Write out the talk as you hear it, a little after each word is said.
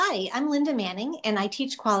Hi, I'm Linda Manning, and I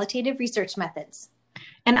teach qualitative research methods.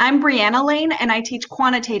 And I'm Brianna Lane, and I teach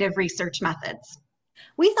quantitative research methods.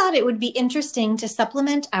 We thought it would be interesting to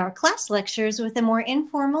supplement our class lectures with a more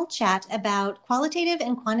informal chat about qualitative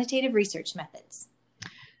and quantitative research methods.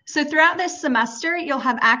 So throughout this semester, you'll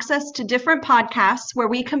have access to different podcasts where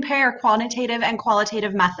we compare quantitative and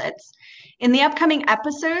qualitative methods. In the upcoming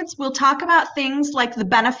episodes, we'll talk about things like the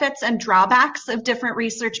benefits and drawbacks of different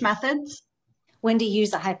research methods, when to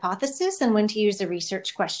use a hypothesis and when to use a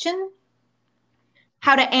research question,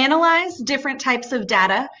 how to analyze different types of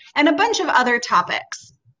data, and a bunch of other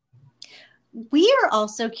topics. We are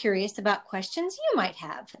also curious about questions you might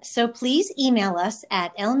have, so please email us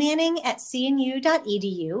at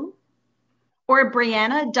lmanning@cnu.edu or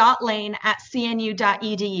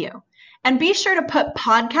brianna.lane@cnu.edu. And be sure to put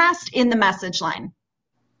podcast in the message line.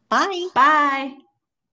 Bye. Bye.